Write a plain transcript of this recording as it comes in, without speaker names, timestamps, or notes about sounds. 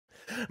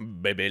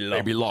Baby,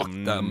 lock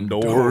them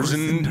doors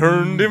and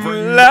turn them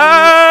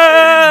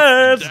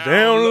lights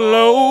down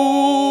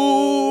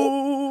low.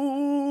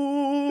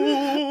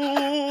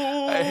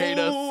 I hate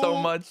us so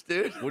much,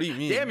 dude. What do you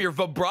mean? Damn, your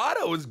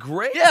vibrato is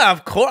great. Yeah,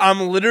 of course.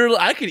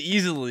 I could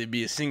easily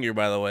be a singer,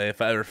 by the way,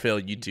 if I ever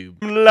failed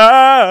YouTube.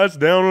 Lights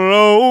down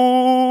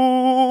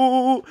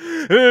low.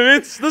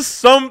 It's the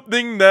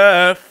something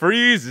that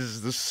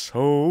freezes the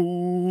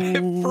soul.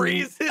 It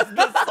freezes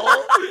the soul.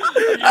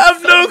 I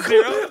have no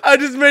clue. I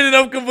just made it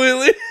up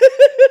completely.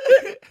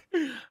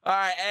 All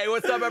right, hey,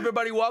 what's up,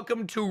 everybody?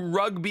 Welcome to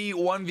Rugby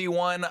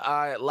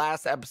 1v1.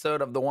 Last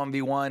episode of the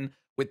 1v1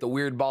 with the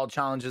weird ball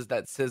challenges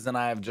that Sizz and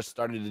I have just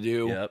started to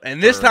do. Yep.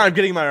 And this time I'm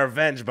getting my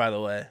revenge, by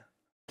the way.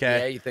 Okay.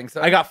 Yeah, you think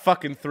so? I got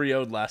fucking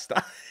 3-0'd last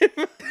time.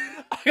 I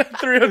got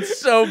 3-0'd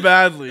so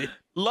badly.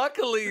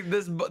 Luckily,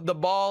 the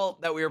ball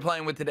that we were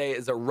playing with today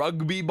is a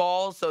rugby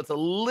ball, so it's a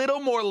little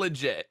more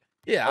legit.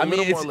 Yeah, I mean,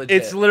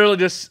 it's literally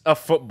just a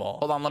football.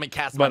 Hold on, let me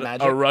cast my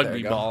magic. A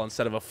rugby ball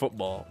instead of a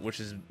football, which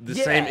is the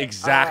same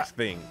exact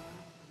thing.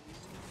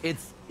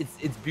 It's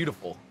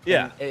beautiful.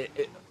 Yeah.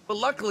 But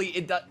luckily,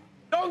 it does.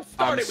 Don't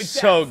start it with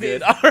so that,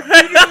 good. Sizz. All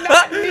right. You do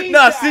not need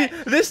No, that. see,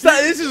 this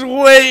is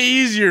way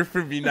easier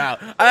for me now.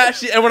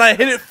 And when I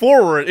hit it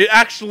forward, it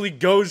actually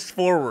goes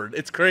forward.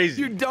 It's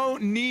crazy. You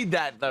don't need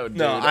that though, dude.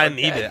 No, I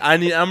need it.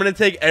 I'm gonna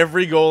take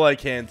every goal I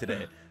can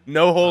today.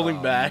 No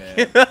holding back.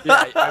 Yeah,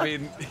 I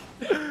mean,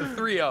 the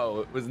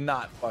 3-0 was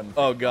not fun.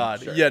 Oh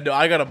god. Sure. Yeah, no,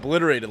 I got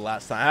obliterated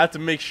last time. I have to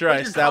make sure I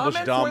establish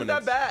dominance. Weren't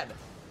that bad.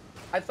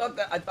 I thought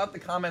the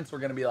comments were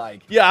gonna be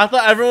like, yeah, I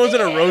thought everyone was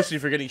gonna roast me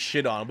for getting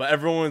shit on, but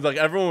everyone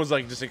was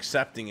like just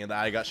accepting it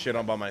that I got shit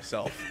on by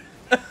myself.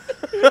 this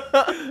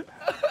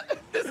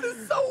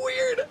is so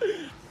weird.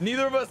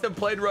 Neither of us have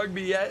played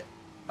rugby yet,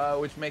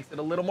 which makes it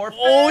a little more fair.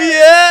 Oh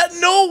yeah,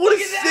 no, what Look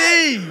a at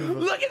save! that.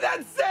 Look at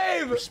that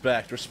save!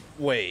 Respect.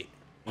 Wait.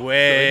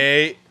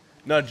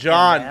 No,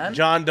 John,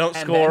 don't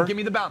score. Give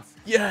me the bounce.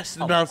 Yes,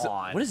 the bounce.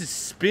 What is it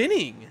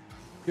spinning?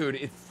 Dude,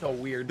 it's so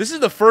weird. This is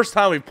the first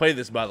time we've played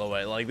this, by the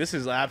way. Like, this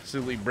is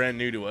absolutely brand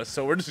new to us,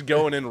 so we're just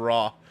going in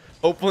raw.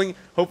 Hoping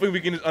we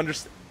can just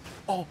understand.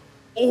 Oh.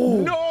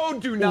 No,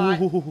 do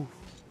not. Ooh.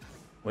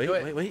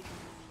 Wait.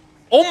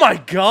 Oh my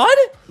god!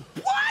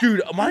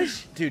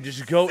 What? Dude,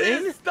 just go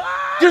in. Stop.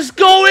 Just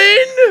go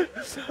in!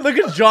 Look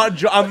at John.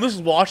 I'm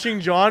just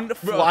watching John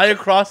fly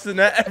across the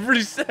net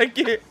every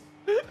second.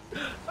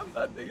 I'm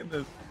not digging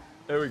this.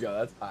 There we go.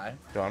 That's high.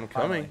 John, I'm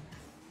coming.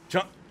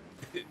 John.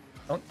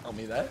 Don't tell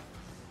me that.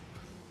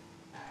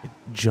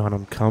 John,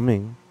 I'm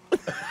coming.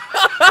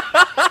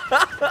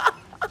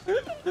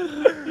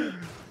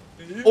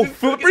 Oh,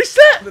 flip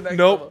reset!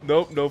 Nope,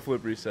 no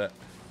flip reset.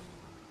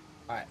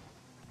 Alright,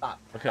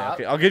 stop.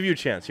 Okay. I'll give you a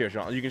chance. Here,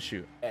 John, you can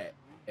shoot. Hey,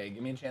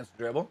 give me a chance to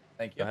dribble.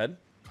 Thank you. Go ahead.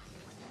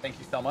 Thank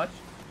you so much.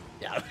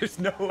 Yeah, there's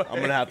no way.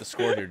 I'm gonna have to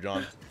score here,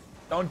 John.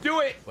 Don't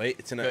do it! Wait,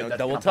 it's in a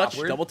double touch.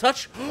 Double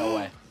touch. No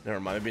way. Never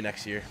mind. Maybe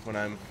next year when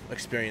I'm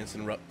experienced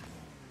in rugby.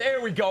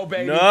 There we go,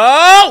 baby.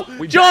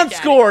 No! John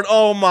scored.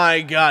 Oh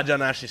my god,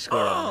 John actually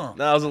scored.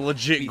 That was a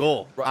legit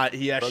goal.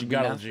 He actually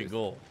got a legit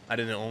goal. I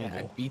didn't own goal.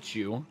 I beat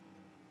you.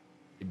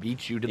 I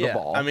beat you to the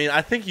ball. I mean,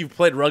 I think you've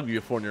played rugby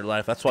before in your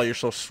life. That's why you're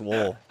so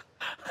swole.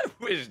 I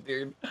wish,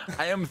 dude.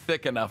 I am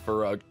thick enough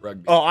for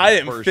rugby. Oh, I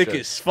am thick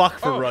as fuck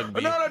for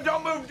rugby. No,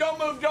 don't move.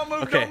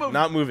 Okay,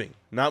 not moving.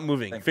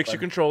 Fix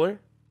your controller.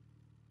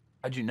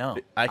 How'd you know?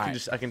 I can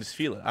just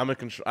feel it. I'm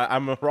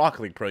a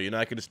Rocket League pro, you know.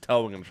 I can just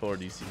tell when controller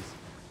DCs.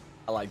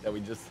 I like that we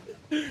just.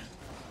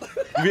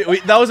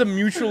 That was a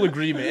mutual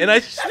agreement, and I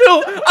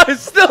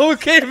still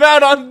came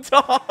out on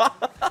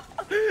top.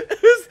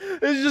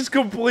 It's just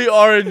complete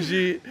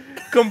RNG,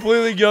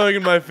 completely going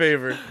in my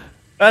favor.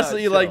 That's what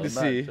you like to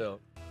see.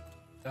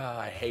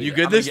 I hate it. You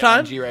good this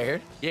time? RNG right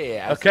here?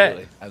 Yeah,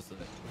 absolutely. Okay.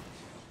 Absolutely.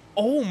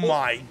 Oh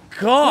my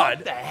god!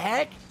 What the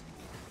heck?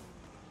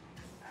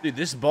 Dude,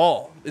 this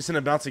ball isn't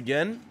a bounce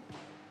again.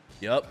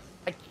 Yep.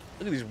 Look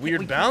at these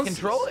weird bounces.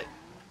 Control it.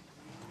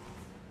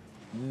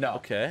 No.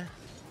 Okay.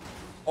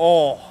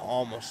 Oh,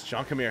 almost.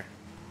 John, come here.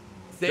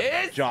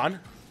 Sizz? John.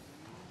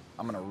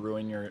 I'm gonna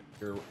ruin your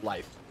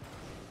life.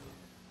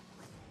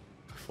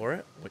 For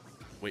it?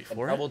 Wait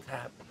for it. Double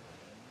tap.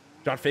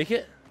 John, fake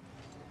it.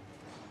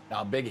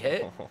 Now, big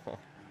hit.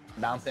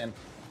 Bounce in.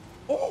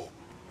 Oh.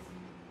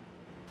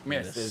 Come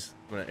here, Sizz.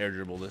 I'm gonna air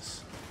dribble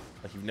this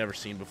like you've never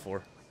seen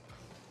before.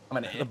 I'm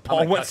gonna hit. The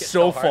ball went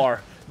so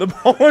far. The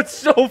ball went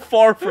so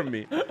far from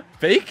me.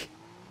 Fake?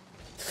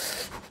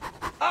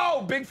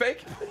 Oh, big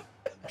fake.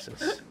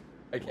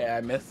 Okay,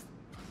 I missed.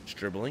 Just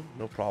dribbling,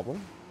 no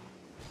problem.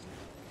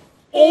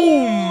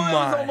 Oh my!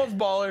 That was almost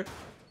baller.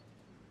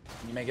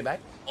 Can you make it back?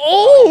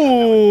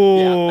 Oh!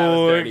 Yeah, that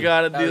was dirty.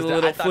 Gotta do the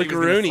little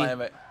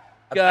flickaroony.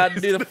 Gotta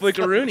do the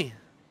flickaroony.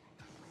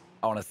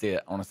 I want to see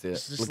it. I want to see it.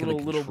 Just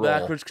little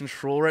backwards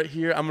control right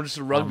here. I'm just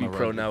a rugby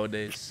pro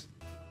nowadays.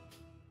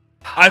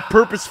 I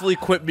purposefully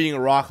quit being a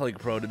Rocket League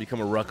pro to become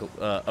a rugby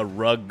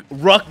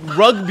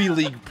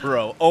league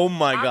pro. Oh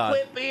my god! I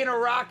quit being a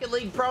Rocket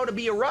League pro to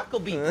be a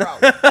Rugby pro.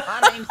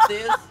 My name's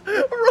Sizz.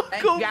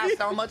 Thank you guys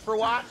so much for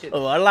watching.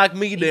 Oh, I like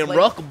me them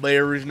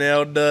Ruckleberries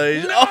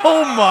nowadays. No!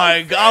 Oh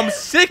my god, I'm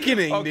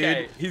sickening,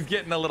 okay, dude. He's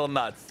getting a little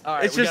nuts. All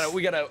right, It's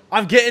we gotta.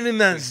 I'm getting in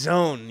that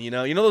zone, you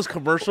know those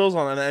commercials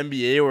on the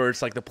NBA where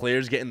it's like the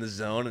players get in the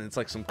zone and it's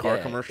like some car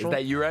commercial. Is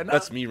that you right now?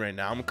 That's me right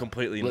now. I'm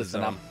completely in the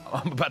zone.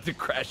 I'm about to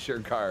crash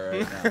your car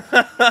right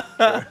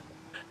now.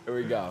 Here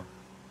we go.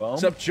 Boom.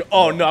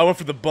 Oh no, I went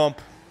for the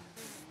bump.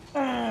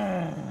 We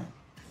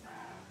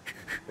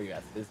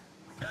got this.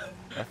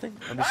 Nothing.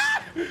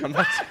 I'm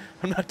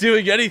not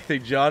doing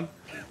anything, John.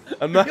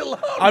 I'm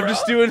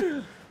just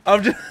doing.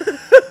 Can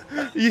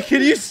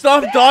you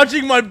stop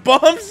dodging my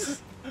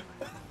bumps?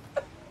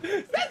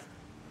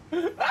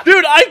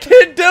 Dude, I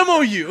can't demo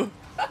you.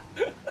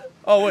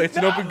 Oh wait, it's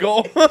an open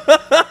goal. Come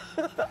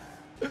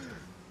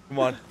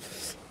on.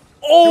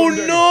 Oh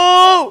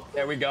no!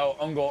 There we go.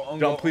 On goal.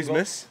 John, please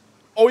miss.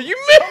 Oh, you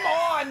missed! Come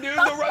on, dude.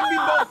 The rugby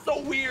ball's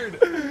so weird.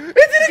 It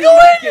didn't go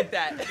in. Get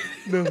that.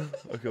 No.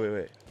 Okay,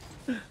 wait.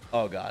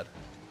 Oh god.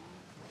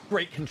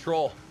 Great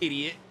control,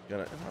 idiot.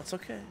 No, it's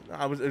okay.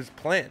 No, it was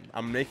planned.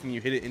 I'm making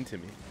you hit it into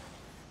me.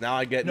 Now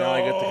I get to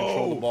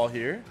control the ball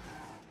here.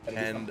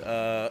 And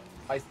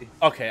Spicy.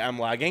 okay, I'm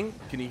lagging.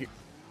 Can you hear?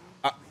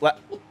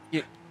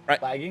 Right.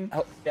 Lagging?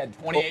 Yeah,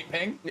 28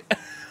 ping.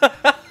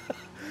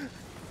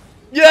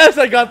 Yes,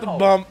 I got the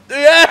bump.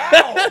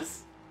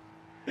 Yes.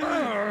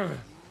 I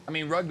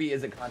mean, rugby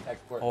is a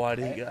contact sport. Oh, I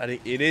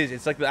didn't. It is.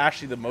 It's like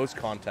actually the most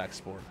contact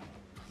sport.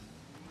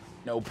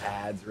 No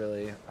pads,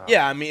 really.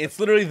 Yeah, I mean, it's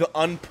literally the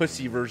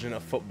unpussy version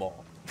of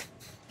football.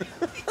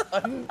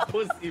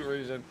 Unpussy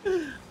version.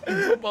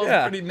 And football's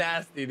pretty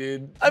nasty,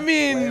 dude. I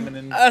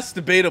mean, that's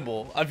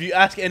debatable. If you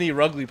ask any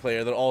rugby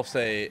player, they'll all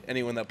say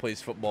anyone that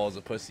plays football is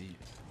a pussy.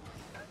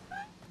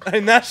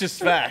 And that's just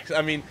facts.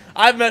 I mean,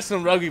 I've met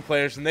some rugby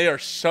players, and they are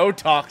so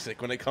toxic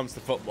when it comes to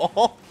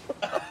football.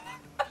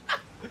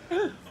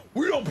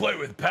 We don't play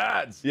with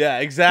pads. Yeah,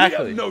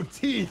 exactly. We have no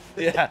teeth.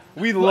 Yeah,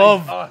 we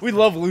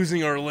love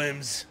losing our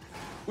limbs.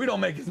 We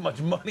don't make as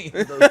much money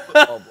as those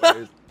football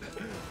players.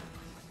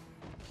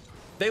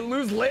 They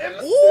lose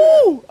limbs?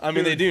 Ooh! I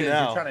mean, they do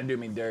now. You're trying to do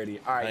me dirty.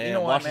 All right, you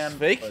know what, man?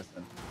 Fake?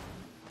 Listen.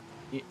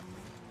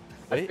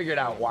 I figured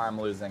out why I'm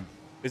losing.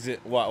 Is it?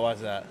 Why is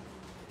that?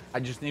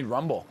 I just need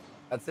Rumble.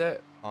 That's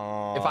it.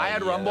 Oh, if I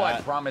had Rumble, I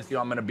promise you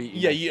I'm going to beat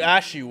you. Yeah, you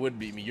actually would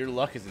beat me. Your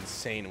luck is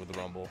insane with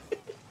Rumble.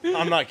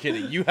 I'm not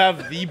kidding. You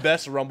have the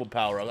best Rumble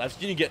power. I've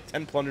seen you get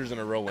 10 plungers in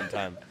a row one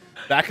time.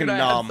 Back in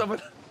Nam.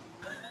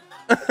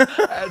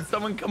 I had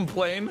someone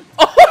complain.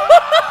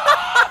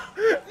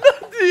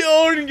 The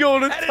own goal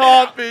to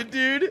top it,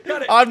 dude.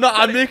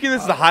 I'm making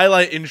this the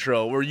highlight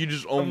intro where you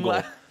just own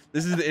goal.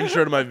 This is the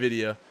intro to my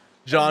video.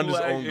 John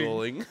just own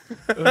goaling.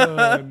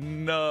 Oh,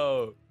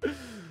 no.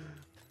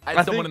 I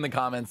had someone in the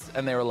comments,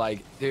 and they were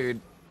like, dude,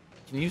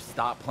 can you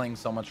stop playing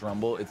so much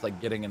Rumble? It's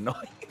like getting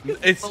annoying.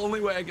 It's the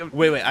only way I can.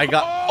 Wait, I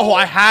got. Oh,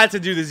 I had to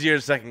do this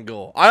year's second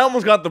goal. I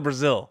almost got the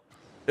Brazil.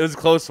 It was a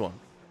close one.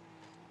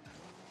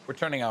 We're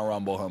turning out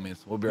Rumble,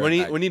 homies. We'll be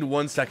right back. We need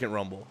 1 second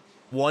Rumble.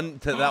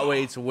 That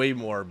way it's way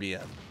more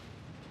BM.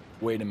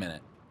 Wait a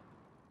minute.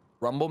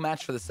 Rumble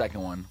match for the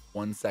second one.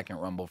 1 second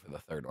Rumble for the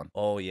third one.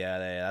 Oh, yeah,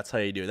 that's how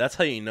you do it. That's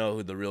how you know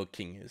who the real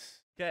king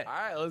is. Okay. All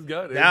right, let's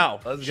go, dude. Now,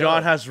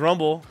 John has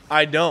Rumble.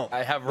 I don't.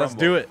 I have Rumble. Let's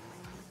do it.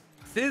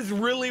 Sizz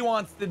really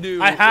wants to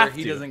do I have where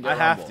he to. doesn't get I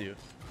have Rumble. to.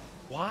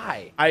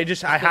 Why? I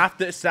have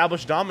to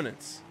establish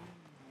dominance.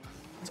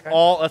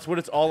 That's what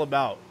it's all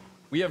about.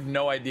 We have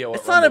no idea what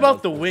it's not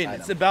about the win.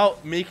 It's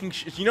about making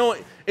you know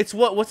it's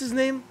what's his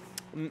name?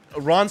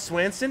 Ron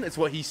Swanson? It's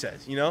what he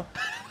says, you know?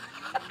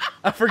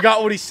 I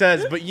forgot what he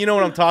says, but you know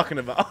what I'm talking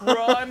about.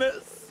 Ron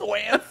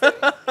Swanson?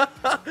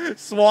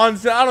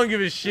 Swanson, I don't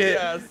give a shit.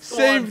 Yeah,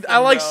 Swanson, I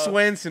like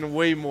Swanson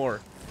way more.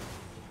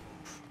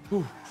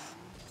 Whew.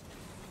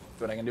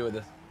 That's what I can do with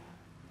this.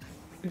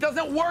 It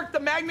doesn't work. The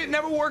magnet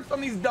never works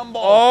on these dumb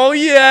balls. Oh,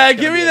 yeah.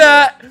 Give me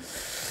that.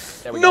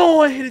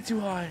 No, I hit it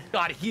too high.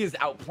 God, he is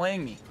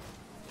outplaying me.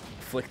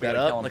 Flick that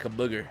up like a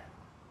booger.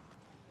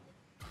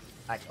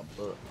 Like a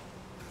booger.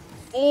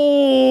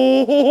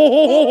 Oh!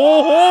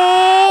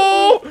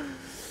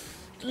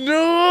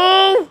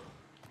 No!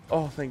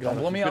 Oh, thank God.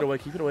 Keep it away.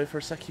 Keep it away for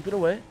a sec. Keep it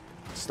away.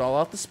 Stall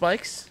out the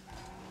spikes.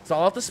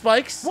 Stall out the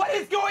spikes. What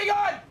is going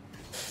on?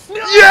 No!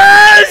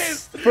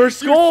 Yes!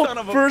 First goal.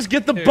 First,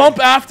 get the bump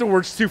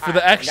afterwards, too, for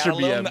the extra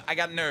BM. I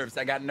got nerves.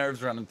 I got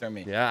nerves running through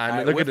me. Yeah, I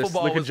mean, look at this.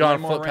 Look at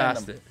John flip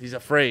past it. He's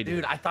afraid.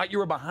 Dude, I thought you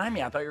were behind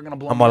me. I thought you were going to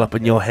blow me. I'm all up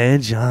in your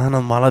head, John.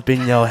 I'm all up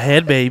in your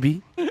head,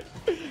 baby.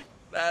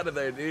 Out of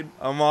there, dude.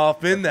 I'm all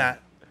up in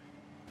that.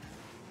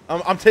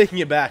 I'm taking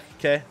it back,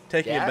 okay?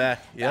 Taking it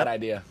back. Bad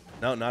idea.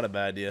 No, not a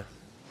bad idea.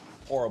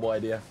 Horrible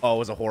idea. Oh, it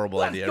was a horrible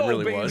idea. It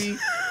really was. You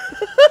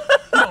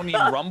don't need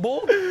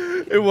Rumble.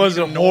 It was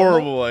a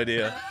horrible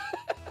idea.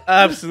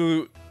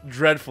 Absolute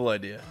dreadful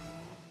idea.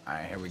 All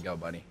right, here we go,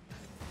 buddy.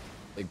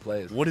 Big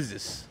plays. What is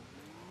this?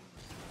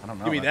 I don't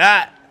know. Give me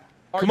that.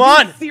 Come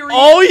on. Serious?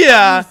 Oh,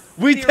 yeah.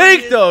 We serious?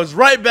 take those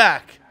right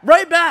back.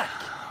 Right back.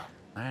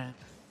 All right.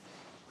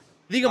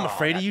 You think I'm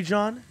afraid of you,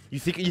 John? You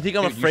think I'm Dude, you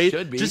afraid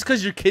should be. just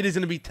because your kid is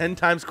gonna be 10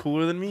 times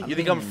cooler than me? You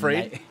think I'm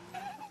afraid?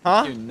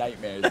 Huh? Huh? Your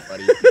nightmares,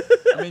 buddy.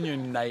 I'm in your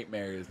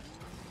nightmares.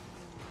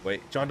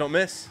 Wait, John, don't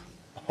miss.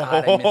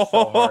 God, I missed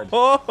so hard.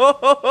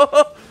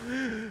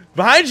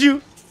 Behind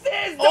you.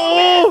 Sizz,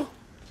 Oh!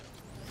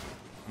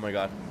 Oh my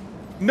God.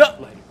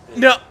 No.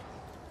 No.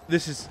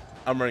 This is.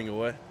 I'm running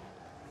away.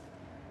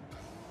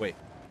 Wait.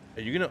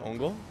 Are you gonna own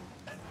goal?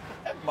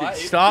 Dude,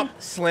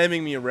 stop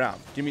slamming me around.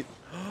 Give me.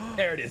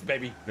 There it is,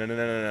 baby. No, no,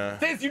 no, no, no.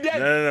 Sizz, you dead.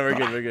 No. We're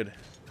good. We're good.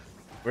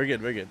 We're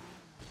good. We're good.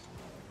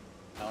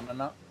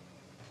 No.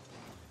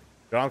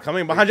 John, I'm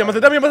coming behind you. I'm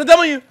about to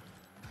W.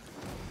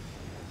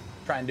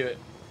 Try and do it.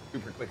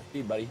 Super quick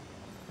speed, buddy.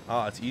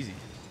 Oh, it's easy.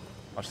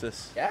 Watch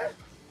this. Yeah?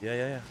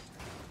 Yeah.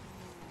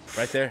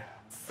 Right there.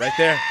 Right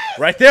there.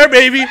 Right there,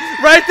 baby.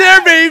 Right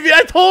there, baby.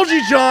 I told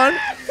you, John.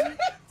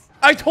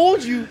 I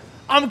told you.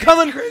 I'm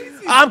coming.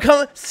 I'm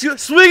coming.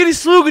 Swiggity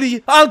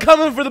swoogity. I'm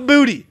coming for the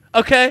booty.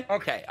 Okay?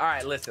 Okay. All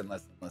right. Listen.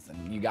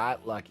 You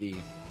got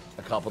lucky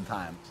a couple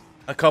times.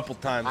 A couple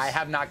times. I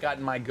have not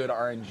gotten my good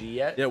RNG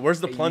yet. Yeah, where's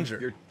the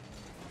plunger?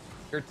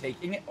 You're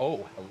taking it?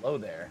 Oh, hello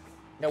there.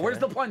 Yeah, where's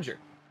the plunger?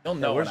 You'll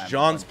know. Where's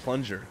John's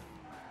plunger?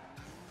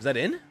 Is that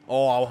in?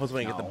 Oh, I was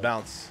waiting to get the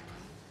bounce.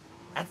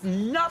 That's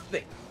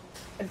nothing.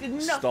 I did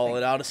nothing. Stall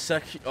it out a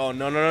sec. Oh,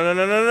 no. Oh,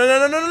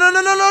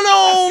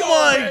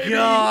 my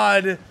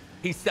God.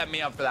 He set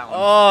me up for that one.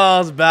 Oh, that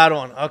was a bad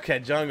one. Okay,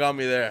 John got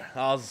me there.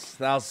 That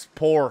was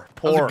poor.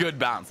 That was a good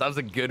bounce. That was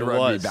a good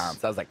rugby bounce.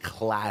 That was a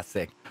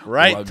classic.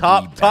 Right,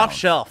 top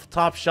shelf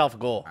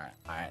goal. All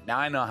right. Now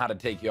I know how to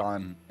take you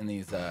on in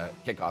these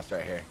kickoffs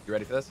right here. You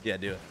ready for this? Yeah,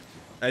 do it.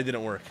 It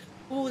didn't work.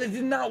 Oh, that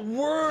did not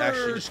work.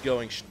 Actually, just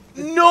going.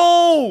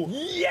 No.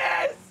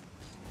 Yes.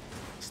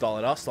 Stall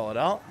it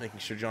out. Making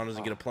sure John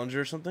doesn't get a plunger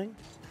or something.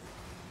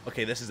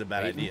 Okay, this is a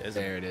bad idea,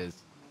 isn't it? There it is.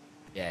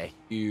 Yeah,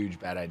 huge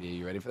bad idea.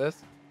 You ready for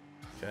this?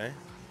 Okay.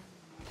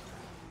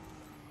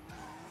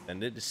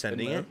 Send it, just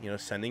sending it. You know,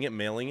 sending it,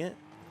 mailing it.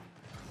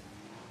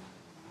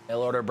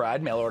 Mail order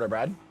Brad.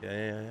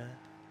 Yeah.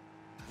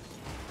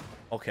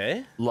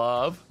 Okay.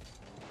 Love.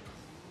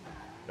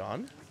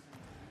 John.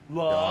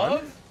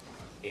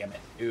 Damn it,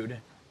 dude.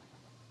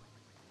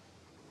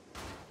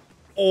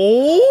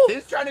 Oh!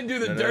 He's trying to do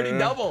the dirty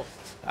double.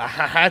 I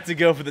had to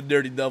go for the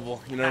dirty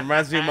double. You know, it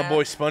reminds me of my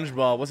boy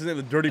SpongeBob. What's his name?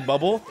 The Dirty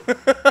Bubble?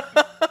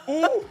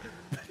 Ooh.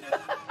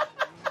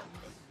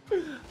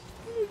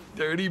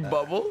 Dirty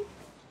Bubble?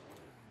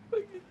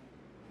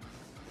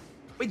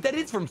 Wait, that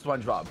is from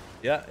SpongeBob.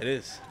 Yeah, it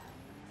is.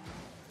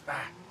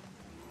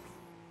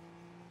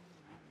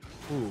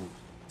 Ooh.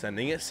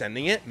 Sending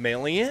it,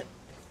 mailing it.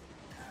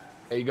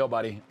 There you go,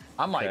 buddy.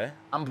 I'm like,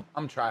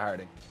 I'm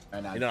try-harding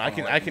right now. You know,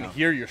 I can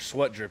hear your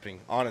sweat dripping,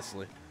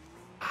 honestly.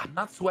 I'm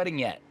not sweating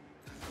yet.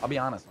 I'll be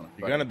honest.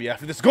 You're gonna be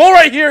after this goal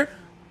right here.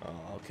 Oh,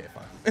 okay,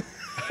 fine.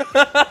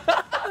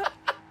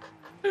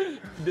 You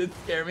did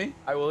scare me,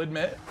 I will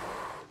admit.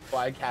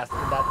 Why I casted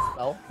that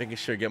spell. Making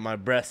sure to get my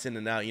breaths in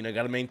and out. You know,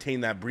 got to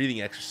maintain that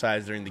breathing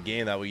exercise during the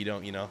game. That way you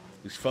don't, you know,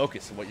 lose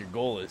focus on what your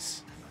goal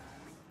is.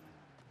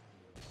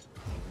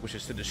 Which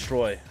is to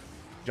destroy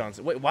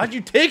Johnson. Wait, why'd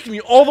you take me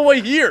all the way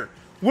here?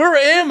 Where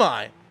am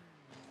I?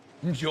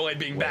 Enjoy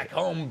being back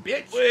home,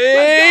 bitch.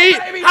 Wait,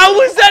 go, how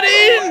was that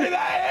in?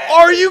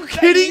 Are you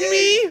kidding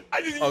me?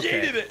 I just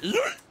yeeted it.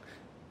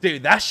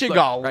 Dude, that shit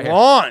got right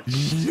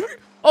launched.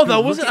 Oh,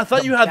 that wasn't. I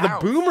thought you had the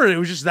boomer. It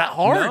was just that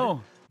hard.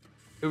 No.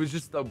 It was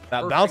just the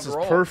that bounce is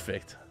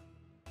perfect.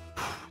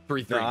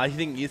 3-3. No, I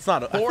think it's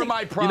not. For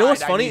my pride, you know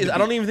what's funny is I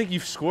don't even think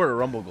you've scored a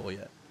Rumble goal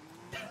yet.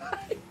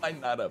 I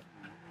might not have.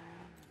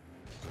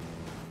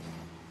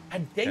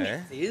 God dang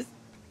it, Sizz.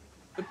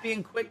 Quit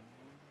being quick.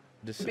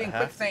 Just being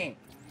quick saying.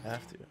 I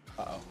have to.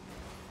 Uh-oh.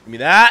 Give me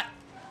that.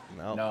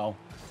 No. No.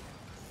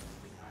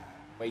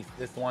 Waste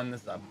this one.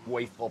 This is a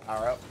wasteful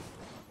power up.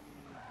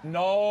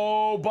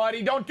 No,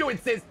 buddy. Don't do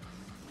it, Sizz.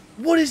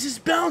 What is this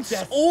bounce?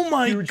 Yes. Oh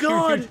my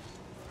God.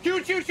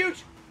 Huge.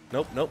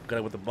 Nope. Got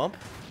it with the bump.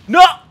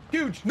 No.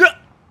 Huge. No.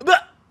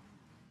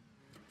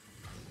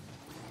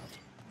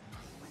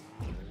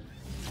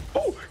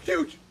 Oh,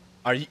 huge.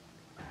 Are you,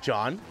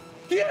 John?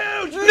 Huge.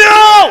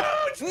 No.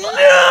 Huge.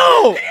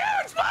 No. Huge.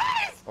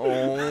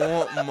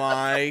 Oh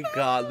my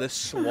God. The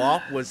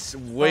swap was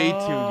way too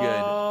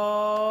good.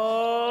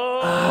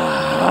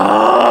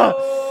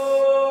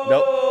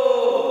 Nope.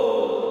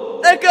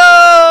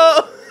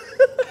 Echo.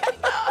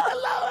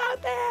 Hello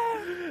out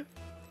there.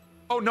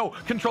 Oh no,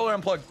 controller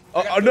unplugged.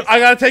 Oh, no, I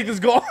gotta take this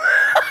goal.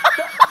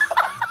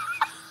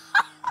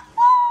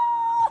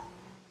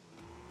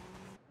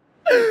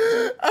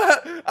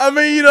 I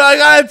mean, you know, I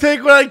gotta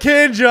take what I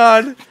can,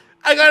 John.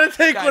 I gotta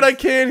take what I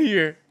can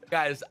here.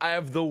 Guys, I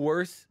have the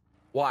worst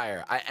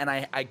wire.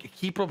 I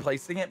keep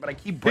replacing it, but I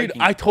keep breaking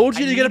it. I told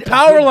you to get a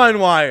power line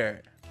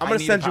wire. I'm gonna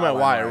send you my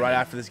wire right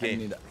after this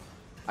game.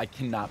 I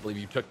cannot believe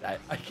you took that.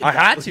 I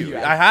had to.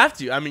 I have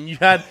to. I mean, you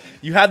had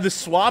the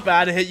swap. I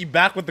had to hit you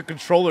back with the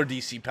controller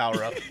DC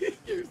power up.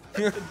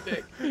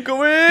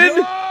 Go in.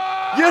 No!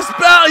 Yes,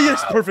 bounce.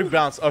 Yes, perfect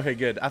bounce. Okay,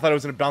 good. I thought it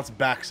was gonna bounce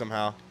back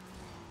somehow.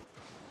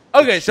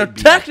 Okay, so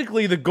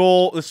technically the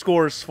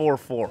score is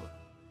 4-4.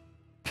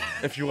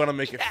 If you want to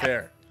make it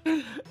fair.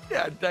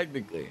 Yeah,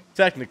 technically.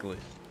 Technically.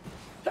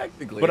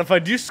 Technically. But if I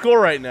do score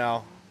right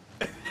now,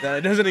 then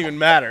it doesn't even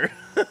matter.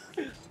 Such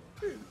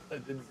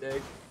a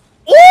dick.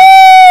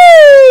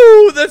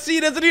 Ooh! See,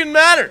 it doesn't even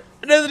matter.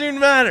 It doesn't even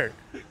matter.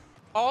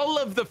 All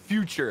of the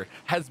future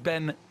has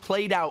been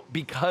played out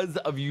because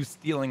of you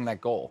stealing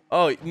that goal.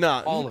 Oh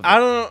no! All of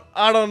it.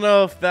 I don't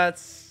know if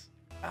that's.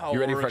 You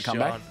ready for a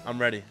comeback? John. I'm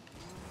ready.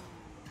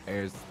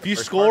 There's If you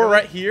score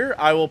right here,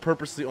 I will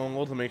purposely own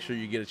goal to make sure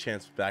you get a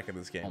chance back in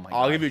this game. Oh my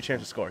I'll God. give you a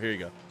chance to score. Here you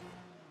go.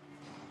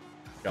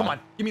 Come on,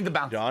 give me the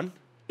bounce. John.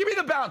 Give me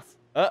the bounce.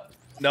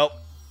 Nope.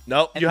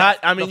 Nope. And You had.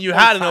 that's You the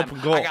had an first open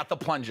time goal. I got the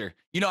plunger.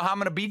 You know how I'm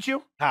gonna beat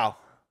you? How?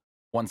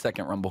 1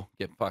 second, Rumble.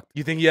 Get fucked.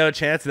 You think you have a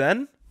chance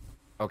then?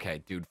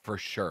 Okay, dude, for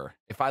sure.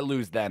 If I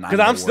lose, then Because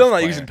I'm still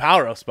not using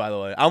power ups, by the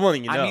way. I'm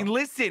letting you know. I mean,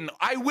 listen,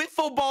 I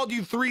wiffle balled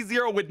you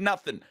 3-0 with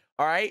nothing.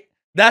 All right.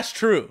 That's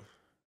true.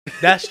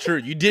 That's true.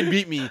 You did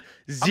beat me. I'm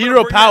gonna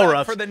Zero bring power that up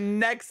ups. for the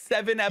next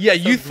 7 episodes. Yeah,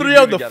 you we 3-0'd do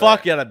the together.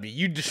 fuck out of me.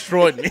 You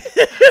destroyed me.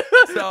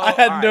 So, I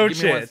had all right, no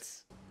give me one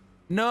chance.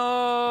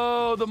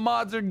 No, the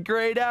mods are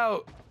grayed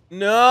out.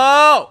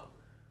 No.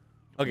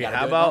 Okay, Gotta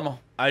how do it about normal.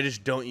 I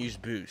just don't use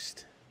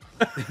boost?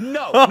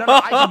 No,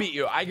 I can beat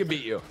you. I can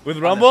beat you. With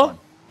on this Rumble? one.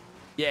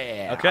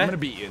 Yeah. Okay. I'm gonna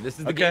beat you. This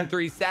is the Okay. game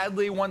 3.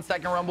 Sadly, 1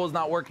 second Rumble is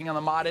not working on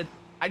the modded.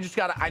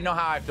 I know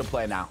how I have to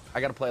play now.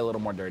 I gotta play a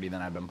little more dirty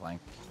than I've been playing.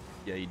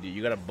 Yeah, you do.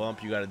 You gotta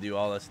bump. You gotta do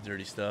all this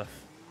dirty stuff.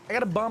 I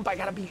gotta bump. I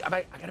gotta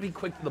be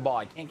quick to the ball.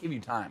 I can't give you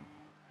time.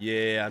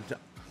 Yeah.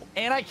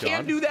 And I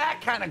can't John? do that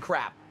kind of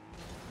crap.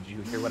 Did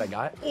you hear what I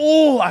got?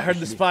 Oh, I heard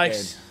the should be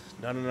spikes.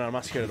 No, I'm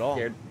not scared at all.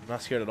 Scared? I'm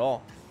not scared at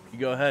all. You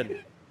go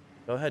ahead.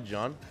 Go ahead,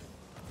 John.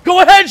 Go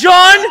ahead,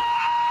 John!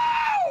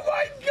 Oh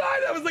my god,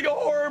 that was like a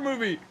horror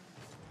movie.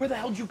 Where the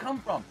hell did you come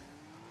from?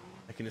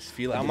 I can just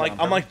feel it. Did I'm you like get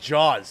on I'm like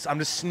Jaws. I'm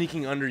just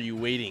sneaking under you,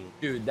 waiting.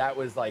 Dude, that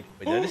was like...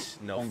 Wait, did I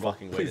just? No Own goal.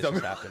 fucking way Please this don't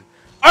just go. happened.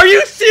 Are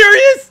you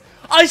serious?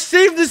 I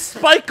saved this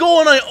spike goal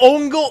and I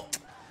own goal.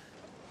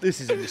 This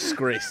is a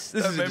disgrace.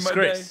 This is a made my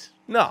disgrace.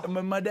 No. I'm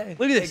in my day.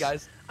 Look at Hey this.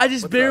 guys. I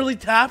just What's barely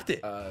tapped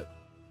it.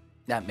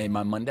 That made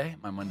my Monday.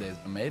 My Monday has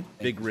been made. Thank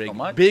Big you rig. So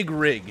much. Big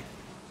rig.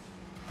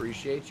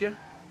 Appreciate you.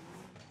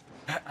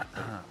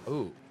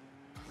 Ooh.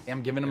 See,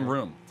 I'm giving him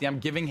room. See, I'm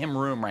giving him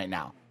room right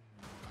now.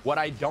 What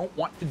I don't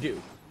want to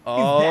do.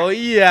 Oh,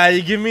 yeah.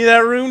 You give me that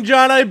room,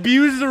 John. I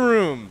abuse the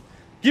room.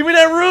 Give me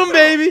that room,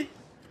 baby.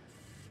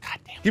 God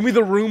damn. Give me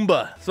the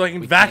Roomba so I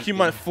can vacuum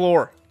my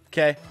floor.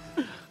 Okay?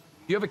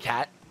 You have a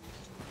cat?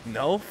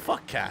 No,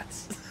 fuck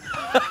cats.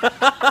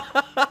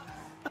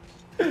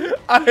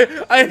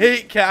 I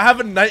hate cats. I have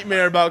a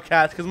nightmare about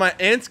cats because my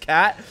aunt's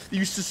cat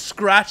used to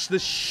scratch the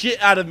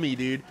shit out of me,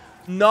 dude.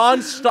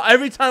 Non-stop.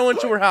 Every time I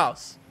went to her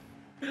house.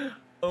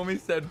 Omi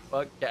said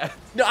fuck cats.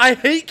 No, I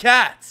hate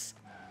cats.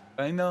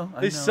 I know.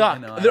 They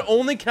suck. They're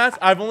only cats.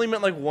 I've only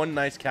met like one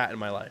nice cat in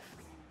my life.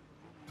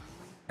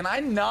 Can I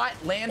not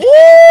land? Ooh,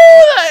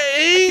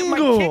 that My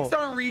angle. kicks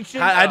aren't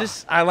reaching.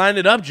 I lined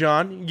it up,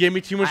 John. You gave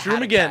me too much I room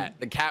had a again. cat.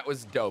 The cat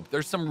was dope.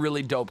 There's some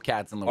really dope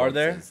cats in the Are world.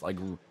 there? Sis. Like,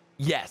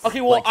 yes.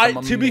 Okay, well, like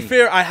some to be amazing-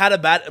 fair, I had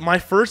one of my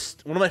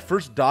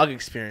first dog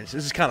experiences.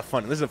 This is kind of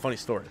funny. This is a funny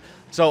story.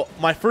 So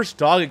my first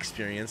dog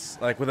experience,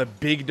 like with a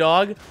big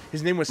dog,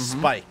 his name was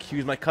Spike. He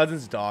was my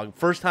cousin's dog.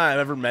 First time I've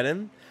ever met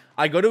him.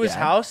 I go to his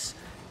house,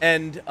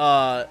 and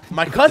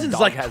my cousin's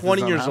dog like has his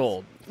 20 own years house?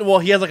 old. Well,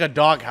 he has like a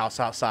dog house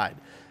outside.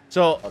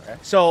 So, Okay.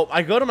 so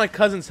I go to my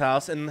cousin's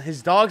house, and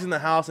his dog's in the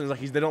house, and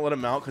they don't let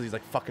him out because he's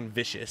like fucking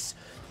vicious.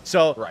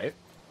 So Right.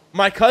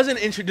 my cousin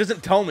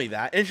doesn't tell me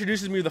that.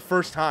 Introduces me the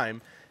first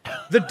time.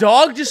 The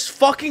dog just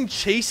fucking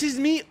chases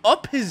me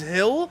up his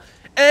hill,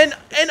 and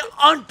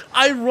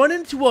I run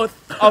into a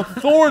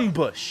thorn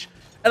bush,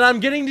 and I'm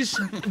getting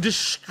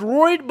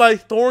destroyed by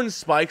thorn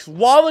spikes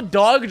while the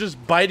dog is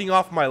just biting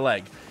off my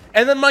leg.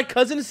 And then my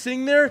cousin is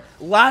sitting there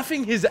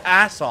laughing his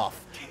ass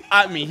off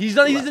at me. He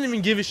doesn't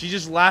even give a shit. He's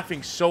just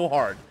laughing so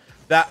hard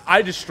that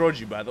I destroyed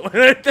you, by the way,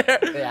 right there.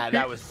 Yeah,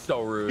 that was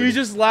so rude. He's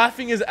just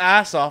laughing his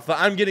ass off that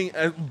I'm getting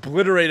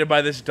obliterated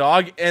by this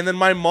dog. And then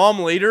my mom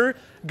later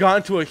got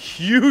into a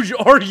huge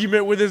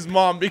argument with his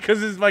mom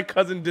because my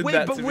cousin did that to me.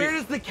 Wait, but where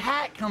does the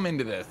cat come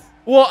into this?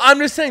 Well, I'm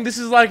just saying this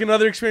is like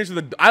another experience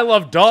with I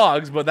love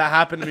dogs, but that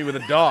happened to me with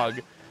a dog.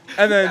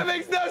 And then That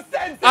makes no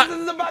sense. This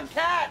is about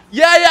cats.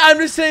 yeah, I'm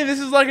just saying this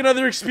is like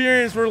another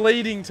experience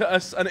relating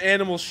to an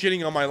animal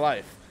shitting on my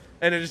life.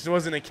 And it just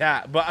wasn't a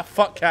cat. But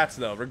fuck cats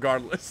though,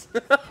 regardless.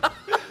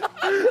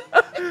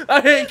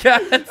 I hate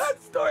cats.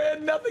 That story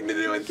had nothing to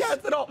do with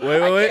cats at all.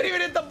 Wait, I wait. can't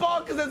even hit the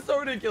ball because it's so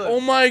ridiculous. Oh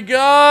my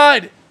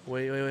god.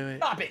 Wait.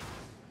 Stop it.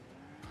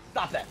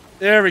 Stop that.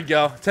 There we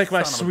go. Take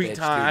my Son of a sweet bitch,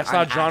 time. dude. I saw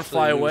I'm John actually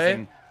fly away.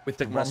 losing with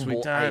the Took my sweet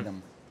Rumble time.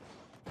 item.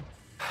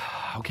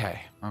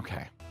 Okay.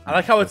 I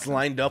like how it's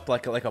lined up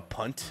like a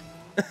punt.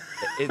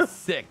 It's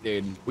sick,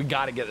 dude. We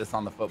got to get this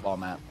on the football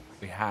map.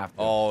 We have to.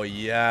 Oh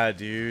yeah,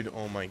 dude.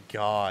 Oh my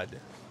god.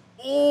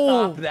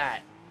 Oh, Stop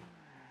that.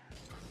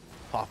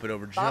 pop it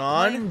over, Stop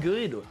John. playing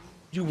good. Did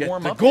you Get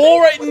warm the up?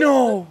 goal today? right.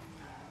 No.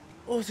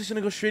 Oh, it's just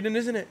gonna go straight in,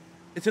 isn't it?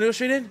 It's gonna go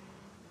straight in.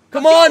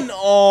 Come on.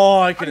 Oh,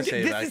 I couldn't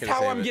save it. This is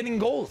how I'm getting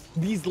goals.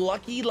 These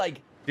lucky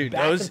like. Dude,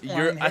 back those to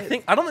flying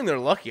hits. I don't think they're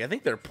lucky. I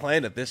think they're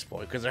planned at this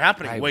point because they're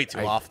happening way too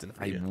often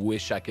for I you.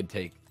 wish I could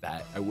take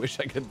that. I wish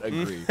I could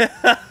agree.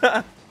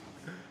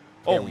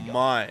 Oh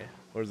my.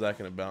 Where's that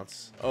gonna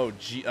bounce? Oh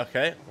gee.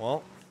 Okay.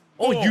 Well.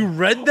 Oh, you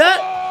read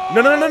that?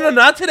 No, no, no, no,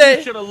 not today.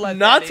 You should have let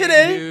not that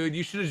today, in, dude.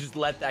 You should have just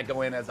let that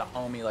go in as a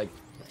homie, like.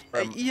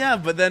 Yeah,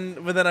 but then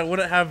I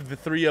wouldn't have the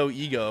 3-0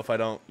 ego if I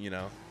don't, you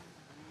know.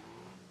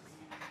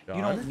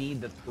 You don't need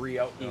the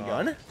 3-0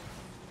 ego.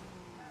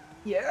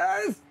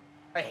 Yes.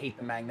 I hate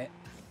the magnet.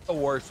 The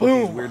worst with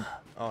these weird.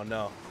 Oh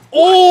no.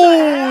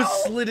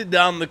 Oh, slid it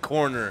down the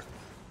corner.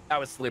 That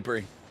was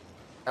slippery.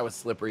 That was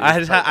slippery.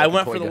 I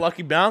went for the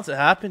lucky bounce. It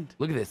happened.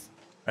 Look at this.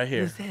 Right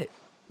here. This is it.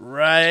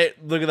 Right.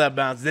 Look at that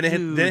bounce. Then it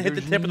hit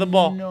the tip of the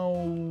ball. No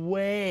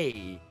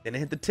way. Then it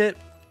hit the tip.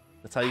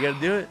 That's how you gotta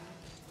do it.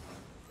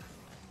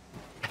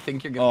 I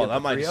think you're gonna. Oh,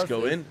 that might just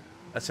go in.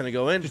 That's gonna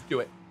go in. Just do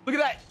it. Look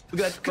at that.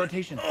 Look at that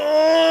rotation.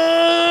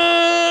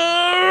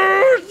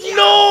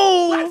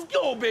 No. Let's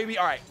go, baby.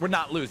 All right, we're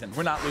not losing.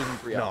 We're not losing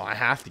 3-0. No, I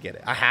have to get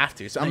it. I have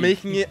to. So I'm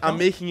making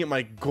it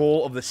my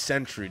goal of the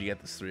century to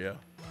get this 3-0.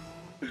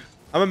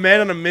 I'm a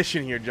man on a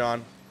mission here,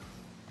 John.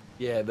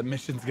 Yeah, the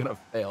mission's gonna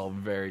fail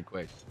very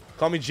quick.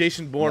 Call me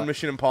Jason Bourne,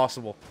 Mission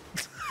Impossible.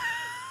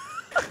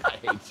 I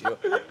hate you.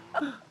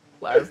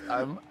 Last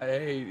time, I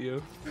hate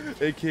you.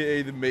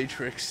 AKA the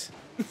Matrix.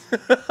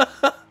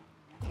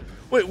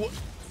 Wait, what?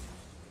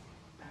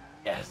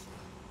 Yes.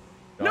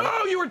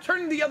 No, you were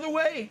turning the other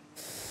way.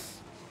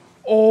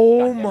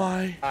 Oh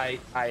my. I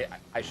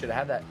should have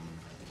had that.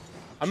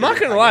 I'm not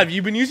gonna lie,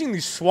 you've been using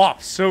these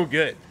swaps so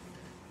good.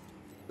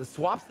 The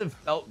swaps have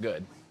felt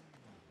good.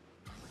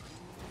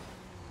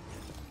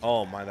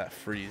 Oh my, that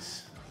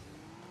freeze.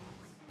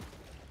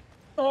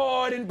 Oh,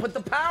 I didn't put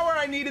the power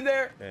I needed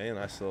there. Okay,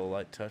 nice little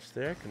light touch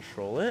there.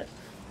 Control it.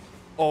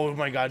 Oh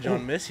my god,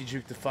 John missed. He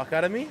juked the fuck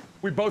out of me.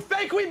 We both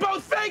fake. We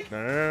both fake.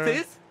 No, no, no.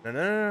 This? No,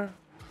 no, no.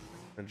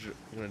 You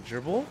gonna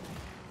dribble?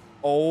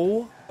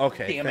 Oh.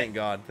 Okay, Damn thank it.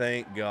 God.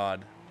 Thank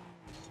God.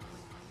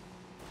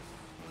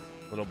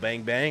 Little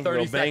bang bang. 30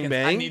 Little bang seconds.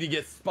 bang. I need to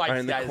get spikes, Right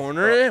in the guys.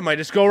 corner. It might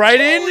just go right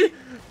in.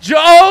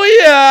 Oh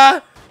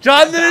yeah.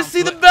 John didn't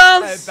see the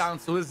bounce. That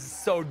bounce was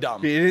so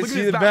dumb. He didn't Look at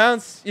see this the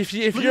bounce. If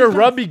you're a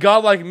rugby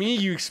god like me,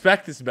 you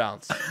expect this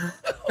bounce.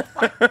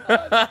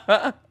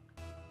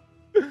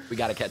 We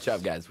gotta catch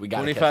up, guys. We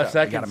gotta 25 catch up.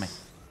 seconds. We gotta make...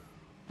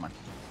 Come on.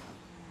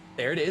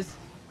 There it is.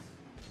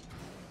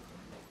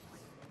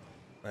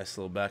 Nice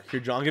little back. Here,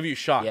 John, I'll give you a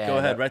shot. Yeah, Go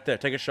ahead, right there.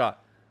 Take a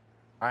shot.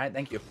 All right,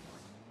 thank you.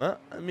 I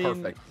mean,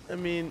 Perfect.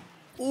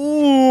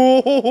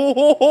 Ooh,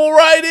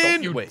 right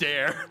in. Don't you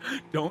dare.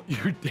 Don't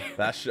you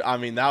dare. I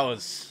mean, that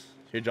was.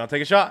 Here, John,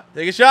 take a shot.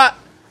 Take a shot.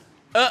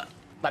 Let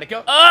it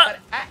go. Let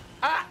it,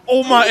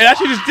 Oh my, it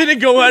actually just didn't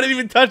go. I didn't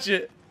even touch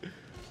it.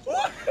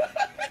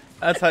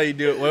 That's how you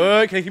do it. Wait, wait,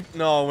 wait. Can I keep?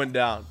 No, it went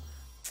down.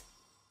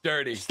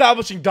 Dirty.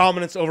 Establishing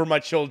dominance over my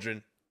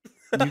children.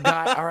 You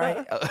got, all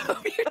right.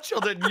 Your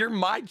children, you're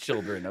my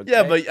children, okay?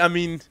 Yeah, but I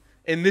mean,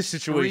 in this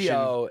situation.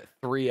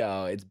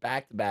 3-0. It's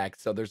back to back,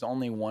 so there's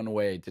only one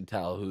way to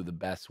tell who the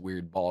best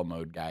weird ball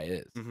mode guy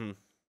is.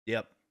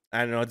 Yep.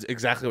 I know it's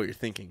exactly what you're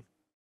thinking.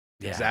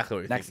 Yeah. Exactly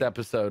what you're Next thinking.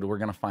 episode, we're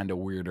gonna find a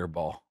weirder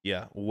ball.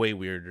 Yeah, way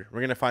weirder.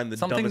 We're gonna find the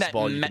Something dumbest that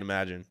ball you can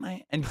imagine.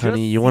 And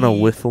Honey, you want to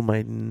whiffle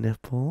my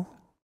nipple?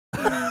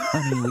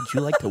 Honey, would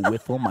you like to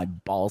whiffle my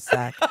ball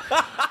sack?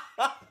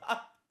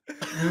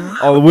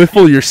 I'll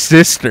whiffle your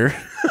sister.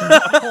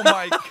 Oh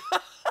my god.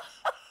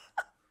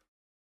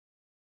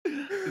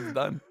 It's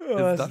done.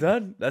 It's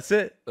done. That's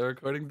it. The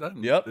recording's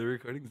done. Yep. The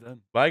recording's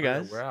done. Bye,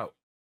 guys. We're out.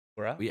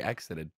 We're out. We exited.